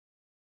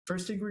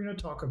First thing we're going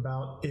to talk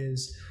about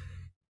is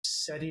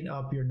setting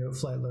up your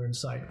Noteflight Learn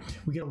site.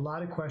 We get a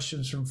lot of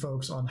questions from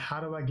folks on how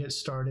do I get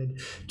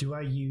started? Do I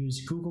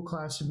use Google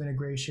Classroom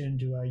integration?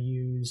 Do I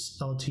use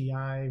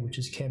LTI, which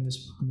is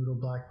Canvas, Moodle,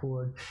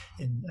 Blackboard,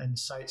 and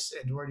sites,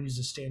 and do I use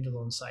a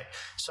standalone site?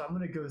 So I'm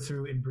going to go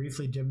through and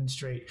briefly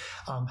demonstrate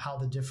how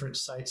the different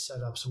site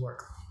setups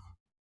work.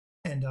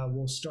 And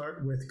we'll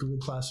start with Google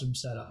Classroom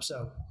setup.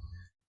 So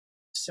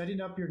setting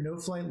up your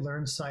Noteflight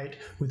Learn site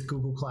with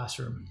Google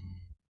Classroom.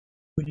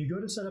 When you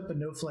go to set up a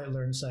Noteflight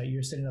Learn site,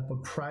 you're setting up a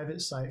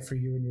private site for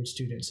you and your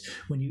students.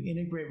 When you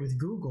integrate with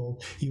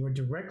Google, you are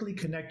directly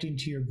connecting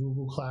to your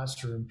Google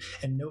Classroom,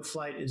 and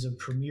Noteflight is a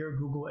premier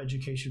Google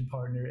education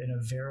partner and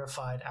a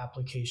verified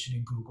application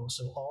in Google.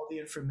 So all the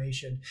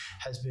information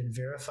has been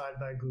verified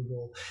by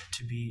Google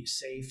to be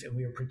safe, and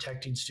we are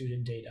protecting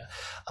student data.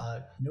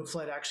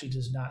 Noteflight actually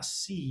does not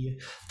see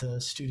the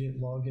student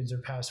logins or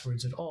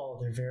passwords at all.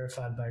 They're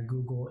verified by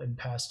Google and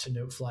passed to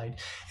Noteflight,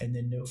 and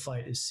then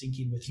Noteflight is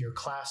syncing with your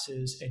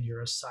classes and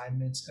your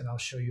assignments, and I'll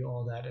show you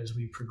all that as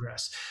we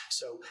progress.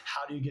 So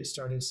how do you get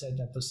started setting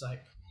up a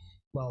site?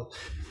 Well,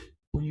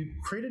 when you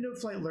create a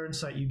Noteflight Learn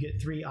site, you get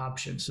three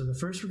options. So the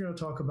first we're going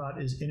to talk about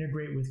is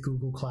integrate with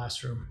Google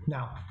Classroom.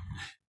 Now,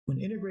 when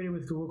integrated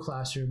with Google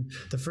Classroom,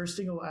 the first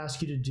thing it will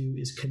ask you to do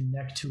is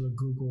connect to a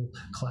Google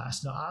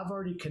class. Now, I've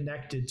already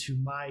connected to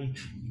my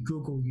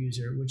Google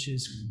user, which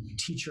is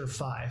Teacher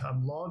 5.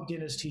 I'm logged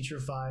in as Teacher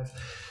 5,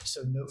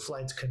 so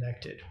Noteflight's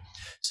connected.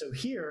 So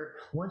here,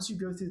 once you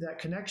go through that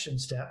connection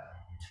step,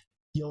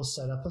 you'll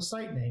set up a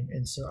site name.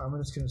 And so I'm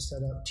just going to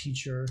set up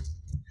Teacher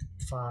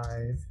 5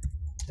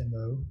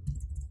 demo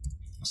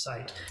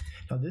site.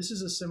 Now, this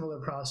is a similar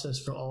process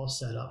for all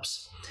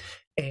setups.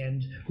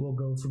 And we'll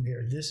go from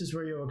here. This is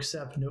where you'll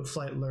accept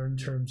Noteflight Learn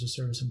terms of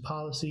service and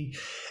policy.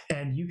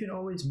 And you can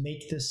always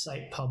make this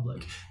site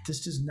public.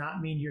 This does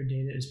not mean your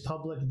data is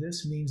public.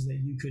 This means that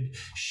you could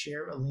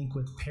share a link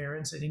with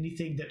parents, and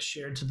anything that's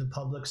shared to the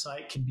public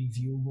site can be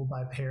viewable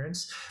by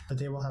parents, but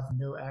they will have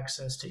no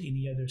access to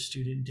any other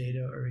student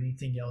data or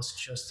anything else,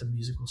 just the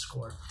musical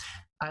score.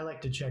 I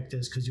like to check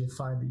this because you'll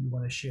find that you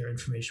want to share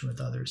information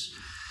with others.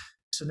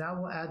 So now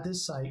we'll add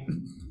this site,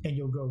 and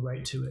you'll go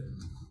right to it.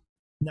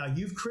 Now,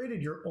 you've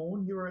created your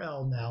own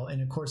URL now,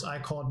 and of course, I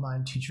called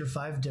mine Teacher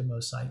 5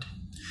 Demo Site.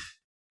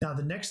 Now,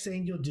 the next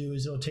thing you'll do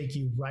is it'll take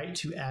you right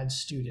to add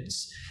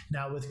students.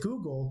 Now, with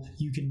Google,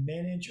 you can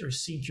manage or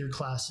sync your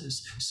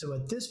classes. So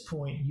at this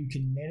point, you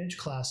can manage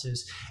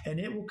classes, and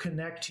it will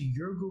connect to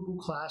your Google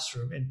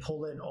Classroom and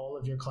pull in all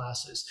of your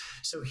classes.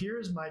 So here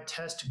is my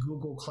test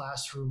Google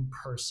Classroom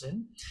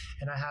person,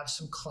 and I have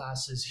some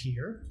classes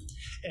here.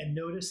 And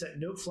notice that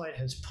Noteflight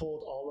has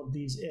pulled all of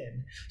these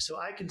in. So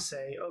I can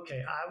say,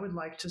 okay, I would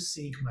like to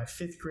sync my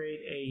 5th grade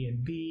A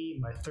and B,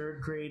 my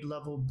 3rd grade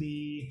level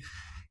B,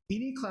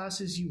 any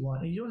classes you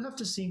want, and you don't have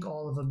to sync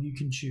all of them, you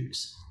can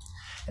choose.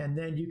 And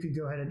then you can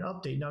go ahead and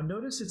update. Now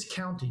notice it's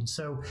counting.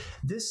 So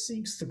this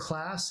syncs the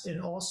class and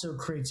also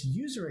creates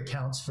user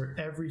accounts for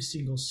every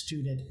single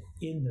student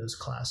in those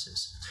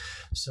classes.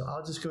 So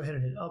I'll just go ahead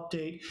and hit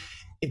update.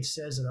 It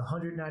says that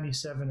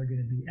 197 are going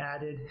to be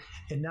added.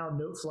 And now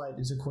Noteflight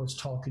is of course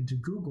talking to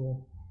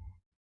Google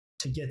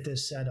to get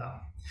this set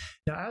up.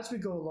 Now, as we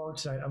go along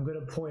tonight, I'm going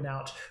to point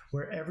out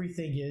where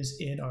everything is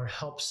in our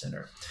Help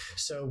Center.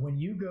 So when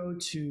you go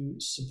to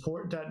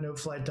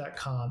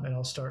support.noteflight.com, and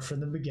I'll start from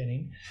the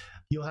beginning,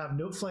 you'll have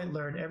Noteflight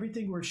Learn.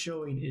 Everything we're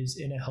showing is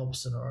in a Help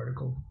Center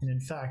article. And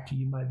in fact,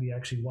 you might be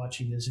actually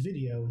watching this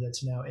video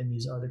that's now in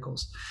these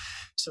articles.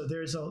 So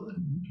there's a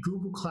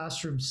Google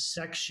Classroom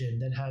section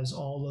that has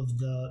all of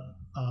the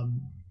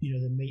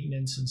the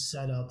maintenance and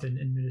setup and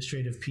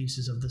administrative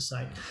pieces of the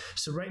site.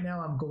 So right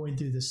now I'm going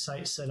through the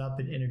site setup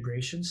and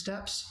integration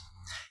steps.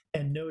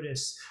 And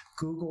notice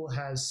Google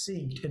has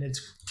synced and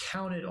it's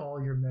counted all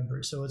your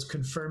members. So it's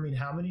confirming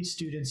how many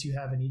students you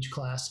have in each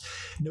class.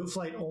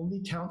 Noteflight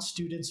only counts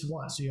students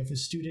once. So you have a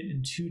student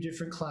in 2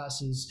 different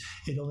classes,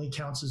 it only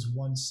counts as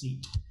 1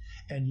 seat.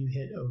 And you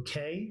hit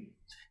OK.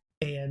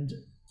 And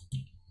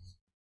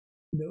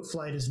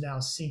Noteflight is now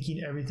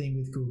syncing everything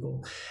with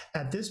Google.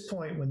 At this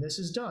point, when this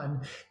is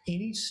done,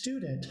 any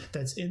student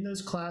that's in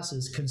those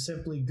classes can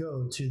simply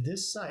go to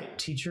this site,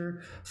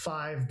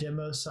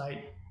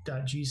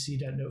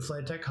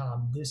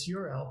 teacher5demosite.gc.noteflight.com, this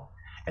URL,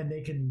 and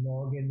they can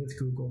log in with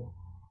Google.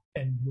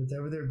 And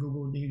whatever their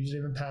Google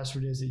username and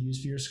password is they use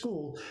for your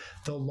school,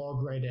 they'll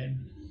log right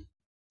in.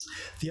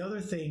 The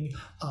other thing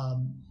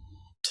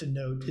to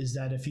note is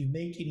that if you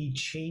make any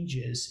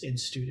changes in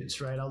students,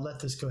 right, I'll let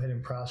this go ahead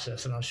and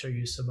process and I'll show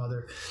you some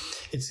other,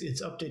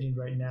 it's updating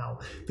right now,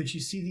 but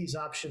you see these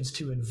options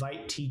to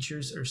invite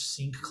teachers or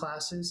sync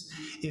classes.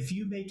 If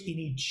you make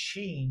any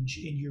change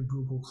in your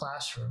Google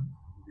Classroom,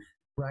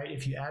 right,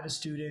 if you add a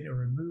student or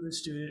remove a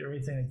student or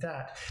anything like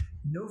that,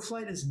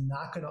 Noteflight is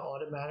not going to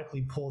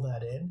automatically pull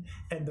that in.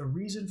 And the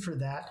reason for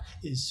that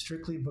is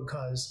strictly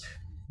because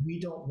we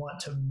don't want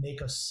to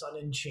make a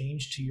sudden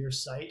change to your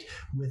site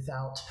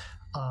without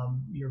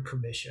your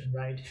permission,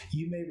 right?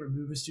 You may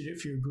remove a student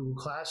from your Google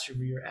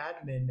Classroom, or your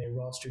admin may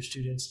roster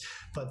students,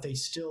 but they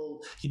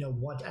still,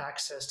 want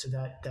access to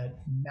that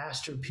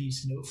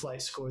masterpiece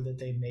Noteflight score that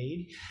they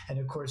made. And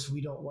of course,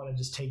 we don't want to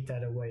just take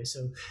that away.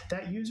 So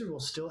that user will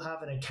still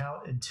have an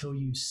account until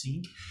you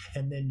sync,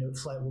 and then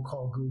Noteflight will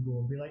call Google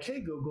and be like,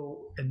 hey,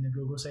 Google, and then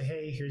Google will say,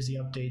 hey, here's the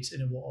updates,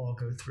 and it will all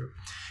go through.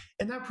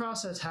 And that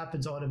process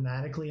happens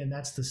automatically, and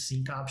that's the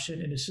sync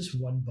option, and it's just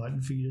one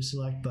button for you to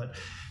select, but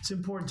it's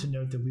important to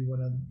note that we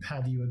want to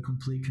have you in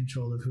complete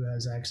control of who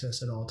has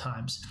access at all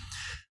times.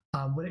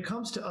 When it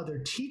comes to other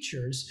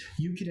teachers,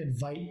 you can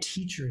invite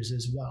teachers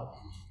as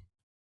well.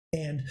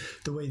 And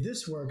the way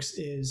this works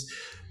is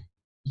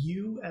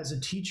you as a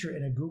teacher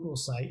in a Google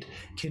site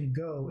can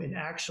go and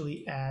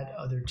actually add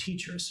other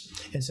teachers.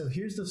 And so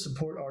here's the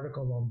support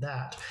article on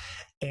that.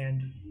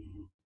 And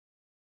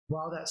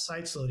while that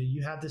site's loaded,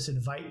 you have this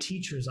invite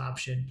teachers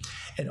option.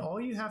 And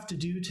all you have to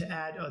do to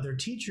add other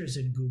teachers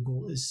in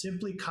Google is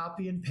simply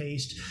copy and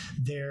paste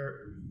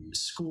their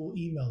school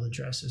email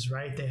addresses,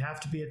 right? They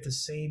have to be at the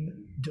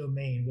same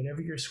domain.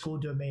 Whatever your school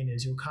domain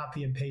is, you'll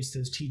copy and paste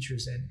those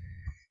teachers in.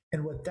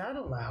 And what that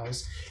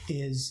allows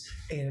is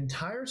an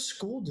entire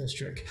school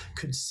district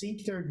could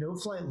sync their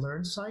Noteflight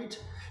Learn site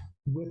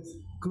with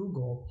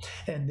Google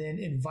and then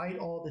invite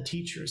all the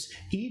teachers.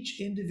 Each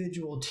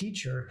individual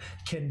teacher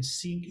can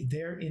sync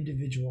their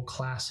individual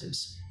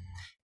classes.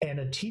 And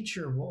a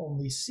teacher will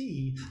only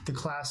see the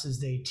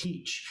classes they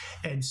teach,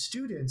 and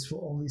students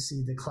will only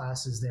see the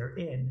classes they're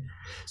in.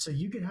 So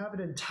you can have an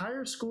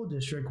entire school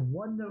district,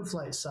 one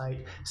Noteflight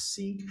site,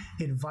 sync,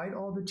 invite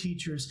all the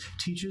teachers.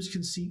 Teachers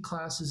can sync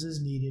classes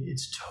as needed.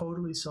 It's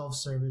totally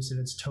self-service and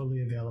it's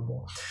totally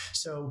available.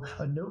 So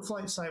a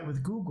Noteflight site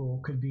with Google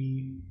could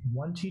be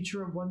one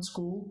teacher at one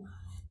school,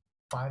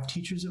 5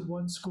 teachers at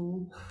one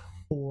school,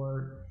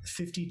 or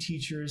 50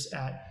 teachers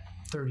at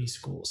 30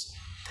 schools.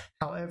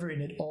 However,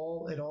 and it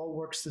all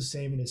works the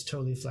same, and it's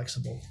totally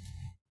flexible.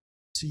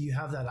 So you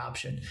have that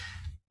option.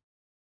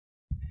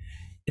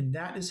 And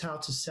that is how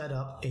to set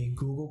up a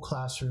Google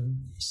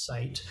Classroom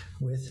site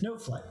with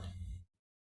Noteflight.